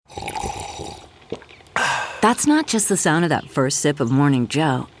That's not just the sound of that first sip of Morning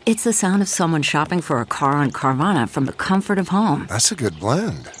Joe. It's the sound of someone shopping for a car on Carvana from the comfort of home. That's a good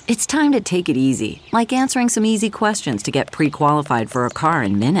blend. It's time to take it easy, like answering some easy questions to get pre-qualified for a car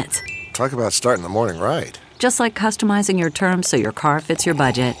in minutes. Talk about starting the morning right. Just like customizing your terms so your car fits your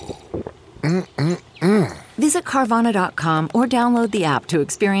budget. Visit Carvana.com or download the app to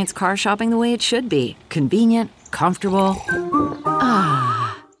experience car shopping the way it should be. Convenient, comfortable.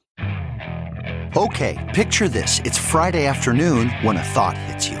 Okay, picture this. It's Friday afternoon when a thought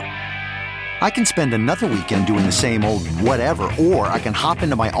hits you. I can spend another weekend doing the same old whatever, or I can hop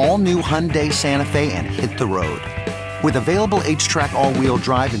into my all-new Hyundai Santa Fe and hit the road. With available H-Track all-wheel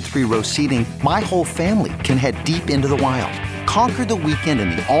drive and 3-row seating, my whole family can head deep into the wild. Conquer the weekend in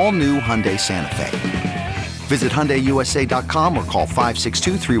the all-new Hyundai Santa Fe. Visit HyundaiUSA.com or call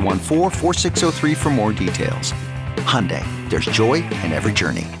 562-314-4603 for more details. Hyundai, there's joy in every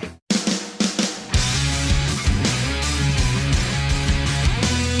journey.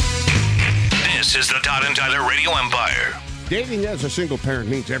 This is the Todd and Tyler Radio Empire. Dating as a single parent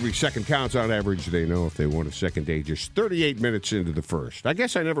means every second counts. On average, they know if they want a second date just 38 minutes into the first. I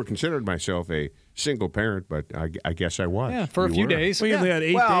guess I never considered myself a single parent, but I guess I was. Yeah, for a few days. We only had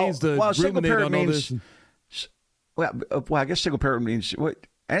 8 days to ruminate on all this. Well, I guess single parent means what?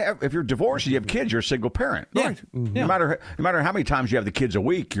 If you're divorced and you have kids, you're a single parent. Yeah. Right. Mm-hmm. No matter how many times you have the kids a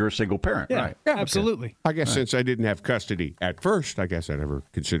week, you're a single parent. Yeah, right. yeah, absolutely. I guess since I didn't have custody at first, I guess I never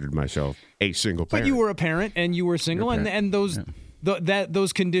considered myself a single parent. But you were a parent and you were single, and those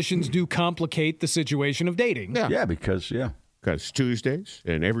those conditions do complicate the situation of dating. Yeah, because Tuesdays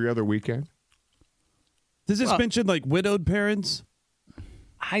and every other weekend. Does this mention like widowed parents?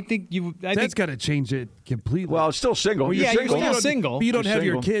 I think that's got to change it completely. Well, it's still single. Well, you're single. You're still single. But you don't You're have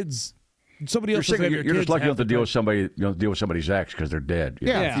single. your kids. Somebody else You're doesn't have your You're kids. just lucky you half don't have to the deal time. with somebody. You don't deal with somebody's ex because they're dead.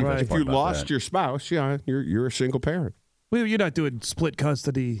 Yeah. If you lost your spouse, you're a single parent. Well, you're not doing split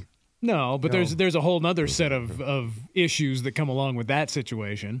custody. No, but there's a whole other set of issues that come along with that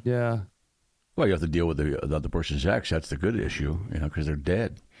situation. Yeah. Well, you have to deal with the other person's ex. That's the good issue, because they're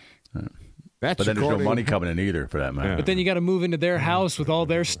dead. But then there's no money coming in either, for that matter. Yeah. But then you got to move into their house with all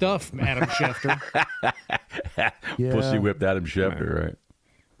their stuff, Adam Schefter. Pussy whipped Adam Schefter, right?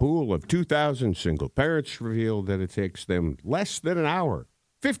 Pool of 2,000 single parents revealed that it takes them less than an hour,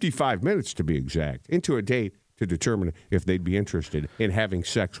 55 minutes to be exact, into a date to determine if they'd be interested in having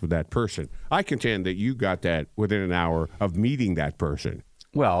sex with that person. I contend that you got that within an hour of meeting that person.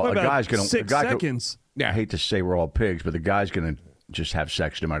 Well, What a about guy's going to... 6 seconds? I hate to say we're all pigs, but the guy's going to just have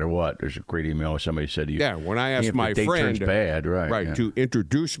sex no matter what. There's a great email somebody said to you. Yeah, when I asked my date friend turns bad, right, to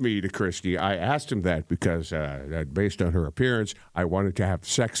introduce me to Christy, I asked him that because based on her appearance, I wanted to have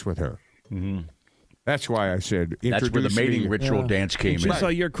sex with her. Mm-hmm. That's why I said introduce That's where the mating me. ritual dance came She in. saw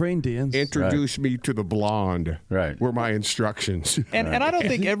your crane dance. Introduce me to the blonde. Right. Were my instructions. And I don't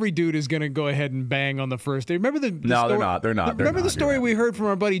think every dude is going to go ahead and bang on the first day. Remember the No, story? they're not. Remember the story we heard from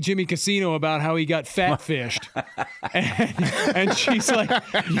our buddy Jimmy Casino about how he got fat fished, and she's like,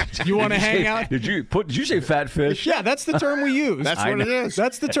 "You want to hang out?" Did you say fat fish? Yeah, that's the term we used. That's what it is.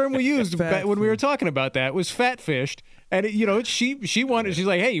 That's the term we used when we were talking about that. Was fat fished. And she wanted. She's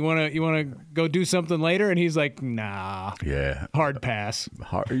like, "Hey, you want to go do something later?" And he's like, "Nah, Yeah. hard pass."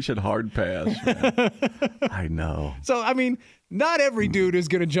 You said hard pass. Man. I know. So I mean, not every dude is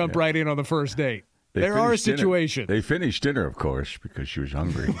going to jump right in on the first date. There are finished dinner. situations. They finished dinner, of course, because she was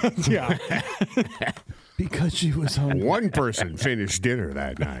hungry. Yeah. Because she was hungry. One person finished dinner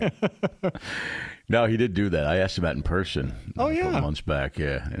that night. No, he did do that. I asked him that in person. Oh, a couple yeah. months back.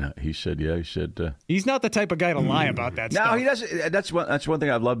 Yeah, and he said, He's not the type of guy to lie about that stuff. No, he doesn't. That's one thing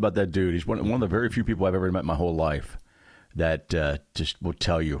I've loved about that dude. He's one of the very few people I've ever met in my whole life that just will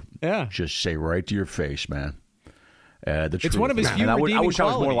tell you. Yeah. Just say right to your face, man. The It's truth. one of his few And I redeeming wish I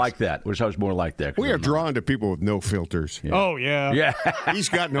was more qualities. like that. Wish I was more like that. 'cause We are I'm not. drawn to people with no filters. Yeah. Oh yeah. Yeah. He's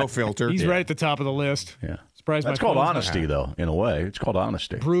got no filter. He's right at the top of the list. Yeah. Surprised That's my called phone's honesty, though, in a way. It's called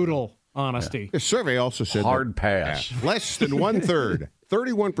honesty. Brutal honesty. The survey also said Hard that, pass. less than 1/3,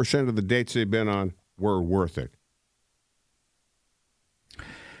 31% of the dates they've been on were worth it.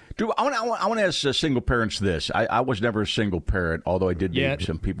 Dude, I want to ask single parents this. I was never a single parent, although I did meet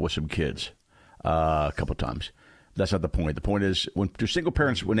some people with some kids a couple times. That's not the point. The point is, do single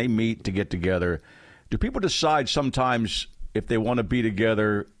parents, when they meet to get together, do people decide sometimes if they want to be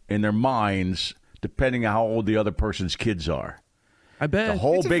together in their minds, depending on how old the other person's kids are? I bet. The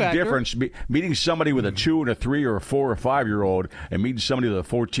whole It's a big factor. difference, meeting somebody with a 2 and a 3 or a 4 or 5-year-old and meeting somebody with a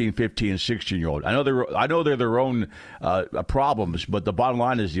 14, 15, and 16-year-old. I know they're their own problems, but the bottom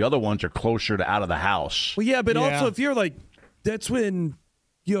line is the other ones are closer to out of the house. Well, yeah, but Yeah. also if you're like, that's when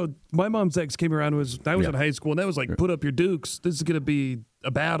my mom's ex came around I was in high school, and that was like, put up your dukes. This is going to be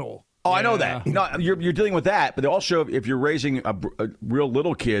a battle. Oh, I know that. No, you're dealing with that, but also if you're raising a real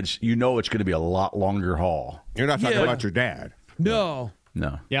little kids, you know it's going to be a lot longer haul. You're not talking about your dad. No.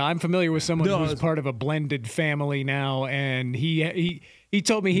 Yeah, I'm familiar with someone who's part of a blended family now, and he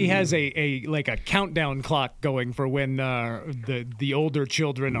told me he has a countdown clock going for when the older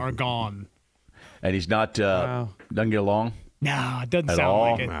children are gone. And he's not doesn't get along. No, it doesn't At sound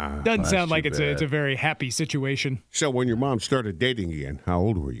all? like it. Nah, Doesn't sound like too it's a very happy situation. So when your mom started dating again, how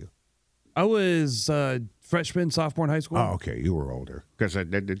old were you? I was freshman, sophomore in high school. Oh, okay, you were older because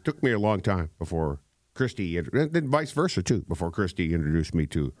it took me a long time before Christy, and then vice versa too, before Christy introduced me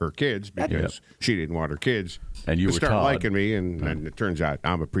to her kids because she didn't want her kids and you to were start Todd. liking me, and it turns out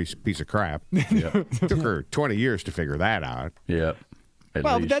I'm a piece of crap. Took her 20 years to figure that out. Yeah.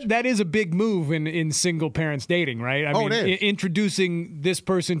 Well, that is a big move in single parents dating, right? I mean, it is. Introducing this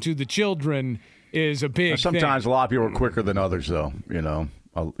person to the children is a big Sometimes thing. a lot of people are quicker than others, though. No,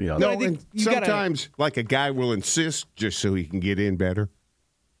 I think and you gotta- sometimes like a guy will insist just so he can get in better.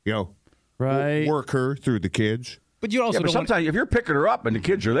 Right. Work her through the kids. But you also but don't want sometimes if you're picking her up and the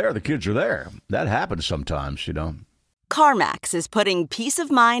kids are there, the kids are there. That happens sometimes, CarMax is putting peace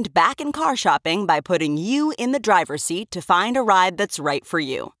of mind back in car shopping by putting you in the driver's seat to find a ride that's right for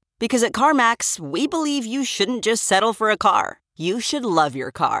you. Because at CarMax, we believe you shouldn't just settle for a car. You should love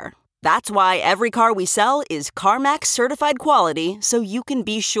your car. That's why every car we sell is CarMax certified quality, so you can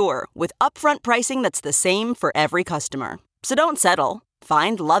be sure with upfront pricing that's the same for every customer. So don't settle.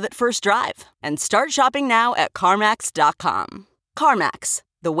 Find love at first drive and start shopping now at CarMax.com. CarMax,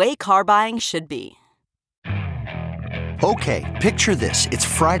 the way car buying should be. Okay, picture this. It's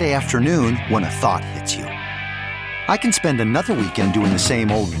Friday afternoon when a thought hits you. I can spend another weekend doing the same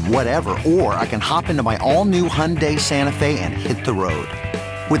old whatever, or I can hop into my all-new Hyundai Santa Fe and hit the road.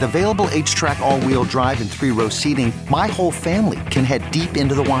 With available H-Track all-wheel drive and 3-row seating, my whole family can head deep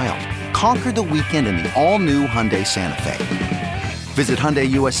into the wild. Conquer the weekend in the all-new Hyundai Santa Fe. Visit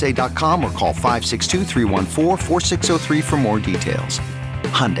HyundaiUSA.com or call 562-314-4603 for more details.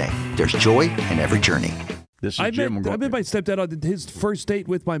 Hyundai, there's joy in every journey. This is I Jim. met my stepdad on his first date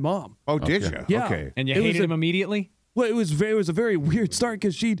with my mom. Oh, did you? Yeah. Okay. and you It was hated him immediately? Well, it was a very weird start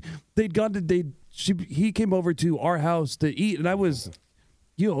because he came over to our house to eat, and I was,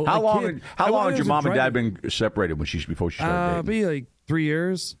 How long had your mom and dad been separated before she started dating? Maybe like 3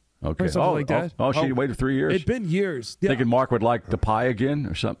 years. Okay. Or something like that. She waited 3 years? It'd been years. Yeah. Thinking Mark would like the pie again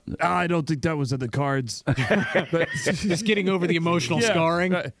or something? I don't think that was in the cards. But, Just getting over the emotional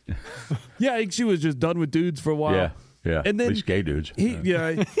scarring. Yeah, I think she was just done with dudes for a while. Yeah. And then at least gay dudes. Then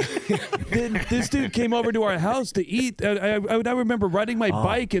this dude came over to our house to eat. I remember riding my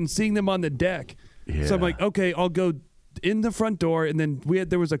bike and seeing them on the deck. Yeah. So I'm like, okay, I'll go in the front door, and then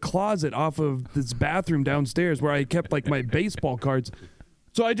there was a closet off of this bathroom downstairs where I kept like my baseball cards.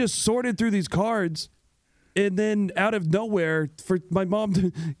 So I just sorted through these cards, and then out of nowhere, my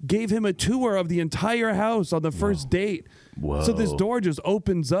mom gave him a tour of the entire house on the first date. Whoa. So this door just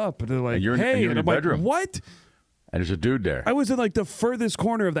opens up, and they're like, And you're in- "Hey," and you're in and the I'm bedroom. like, "What?" And there's a dude there. I was in like the furthest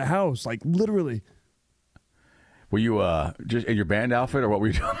corner of the house, like literally. Were you just in your band outfit, or what were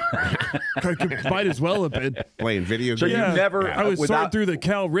you doing? Might as well have been Playing video So games. you never. I was sorting through the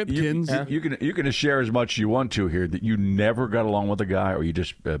Cal Ripkins. You can share as much as you want to here. That you never got along with the guy, or you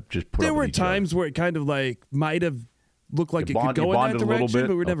just put There up with were each other? times where it kind of like might have looked like You it could go in bonded that a little direction, bit?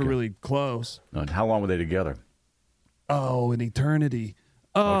 but we're never Okay. really close. And how long were they together? Oh, an eternity.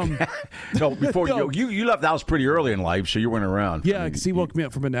 No, before you left the house pretty early in life, so you weren't around. Yeah, because he woke me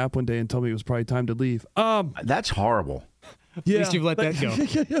up from a nap one day and told me it was probably time to leave. That's horrible. Yeah. At least you've let that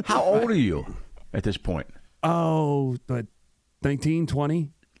go. How old are you at this point? Oh, but 19,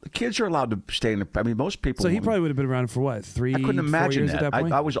 20? The kids are allowed to stay in the. I mean, most people. So he probably would have been around for what, 3, I couldn't 4 imagine years at that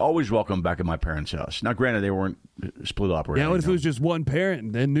point? I was always welcome back at my parents' house. Now, granted, they weren't split up or Yeah, what if anything. it was just one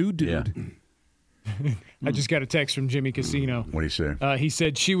parent, a new dude? I just got a text from Jimmy Casino. What do you say? He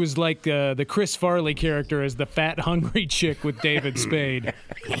said she was like the Chris Farley character as the fat, hungry chick with David Spade.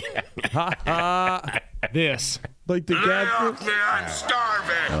 This. Like the guy. I'm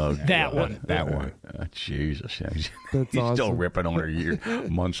starving. That one. That one. Jesus. He's That's still awesome. ripping on her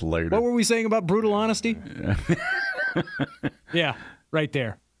months later. What were we saying about brutal honesty? Yeah, right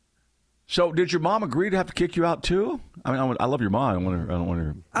there. So, did your mom agree to have to kick you out too? I mean, I love your mom. I don't want her.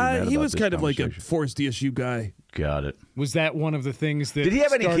 To be mad He about was this kind of like a conversation. forced issue guy. Got it. Was that one of the things that Did he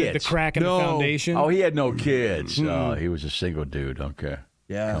have any started kids? the crack in No. the foundation? Oh, he had no kids. Oh, he was a single dude. Okay.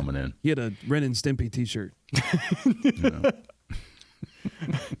 Yeah. Coming in. He had a Ren and Stimpy T-shirt.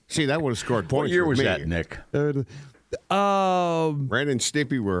 See, that would have scored points. What year with was me. that, Nick? Ren and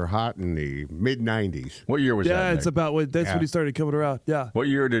Stimpy were hot in the mid-'90s. What year was that? Yeah, it's Nick? about when he started coming around. Yeah. What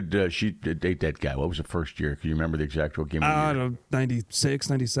year did she date that guy? What was the first year? Can you remember the exact game? I don't know, 96,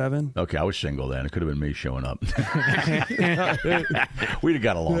 97. Okay, I was single then. It could have been me showing up. We'd have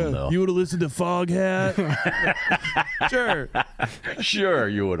got along, though. You would have listened to Foghat? Sure. Sure,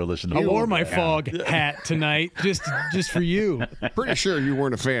 you would have listened to I wore my fog hat tonight just for you. Pretty sure you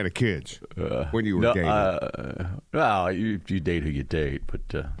weren't a fan of kids when you were dating. Well, you date who you date, but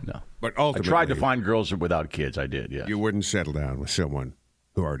no. But I ultimately, tried to find girls without kids. I did, yeah. You wouldn't settle down with someone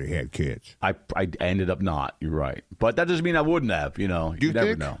who already had kids. I ended up not. You're right, but that doesn't mean I wouldn't have. You know, you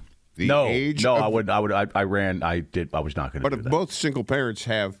never know. No, I would. I ran. I did. I was not going to. But do if that. both single parents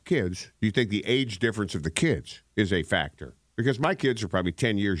have kids, do you think the age difference of the kids is a factor? Because my kids are probably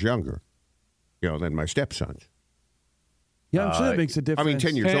 10 years younger, than my stepsons. Yeah, I'm sure that makes a difference. I mean,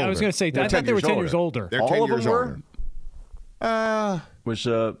 10 years older. I was going to say, I thought they were 10 years older. They're All 10 of years them older. Was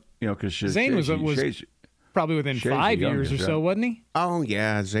because Zane was probably within Shay's 5 the years or youngest, so, right? wasn't he? Oh,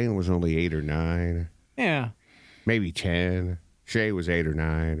 yeah. Zane was only 8 or 9. Yeah. Maybe 10. Shay was 8 or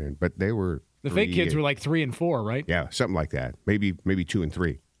 9. But they were The fake kids were like 3 and 4, right? Yeah, something like that. Maybe 2 and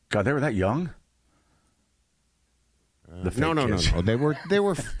 3. God, they were that young? No. They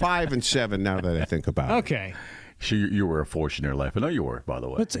were 5 and 7 now that I think about it. Okay. So you were a force in your life. I know you were, by the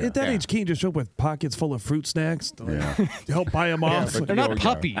way. But at that age, can't you just show up with pockets full of fruit snacks to help buy them off? but They're not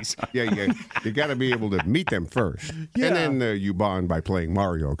puppies. Yeah. You got to be able to meet them first. Yeah. And then you bond by playing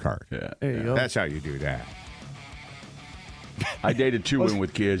Mario Kart. Yeah. There you go. That's how you do that. I dated 2 women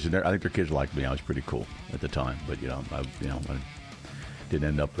with kids, and I think their kids liked me. I was pretty cool at the time, but I didn't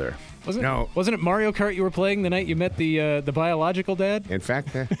end up there. Wasn't it Mario Kart you were playing the night you met the biological dad? In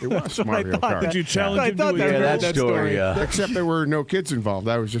fact, it was Mario Kart. Did you challenge him thought to that that story. Except there were no kids involved.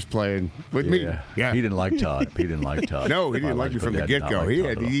 I was just playing with me. Yeah. He didn't like Todd. No, he didn't like me from the get-go. He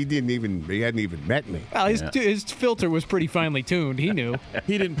hadn't even met me. Well, his filter was pretty finely tuned. He knew.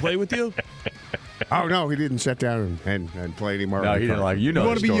 He didn't play with you? Oh, no, he didn't sit down and play any Mario Kart. No, he didn't like you. Know You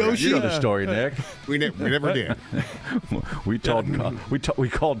wanna the be story. Yoshi? You know the story, Nick. We never did. We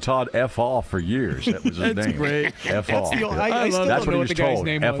called Todd F off for years. That was his name. Great. F off. I still That's don't know what what he the was guy's told.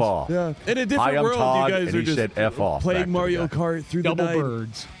 name F was. off. Yeah. In a different Hi, I'm world, Todd, you guys and are he just said F off back playing to the Mario guy. Kart through Double the night.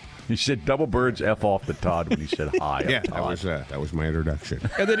 birds. He said double birds F off to Todd when he said hi. Yeah, I'm Todd. that was my introduction.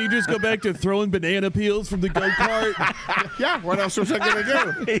 And then you just go back to throwing banana peels from the go-kart. Yeah, what else was I going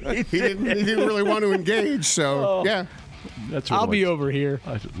to do? He didn't really want to engage, so yeah. That's what I'll be over here.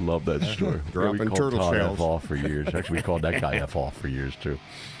 I love that story. Dropping we called turtle Todd shells. F off for years. Actually, we called that guy F off for years too.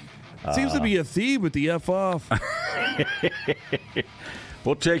 Seems to be a theme with the F off.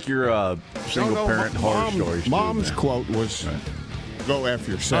 We'll take your single parent horror stories. Mom's too, man. quote was, "Go F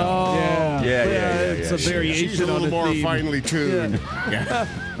yourself." Oh, Yeah. It's a variation She's a on little the more theme. finely tuned. Yeah.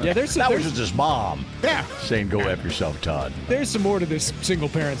 Yeah, That was just his mom Yeah. saying, "Go F yourself, Todd." there's some more to this single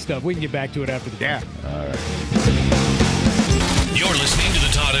parent stuff. We can get back to it after the break. Yeah. You're listening to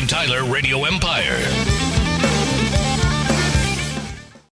the Todd and Tyler Radio Empire.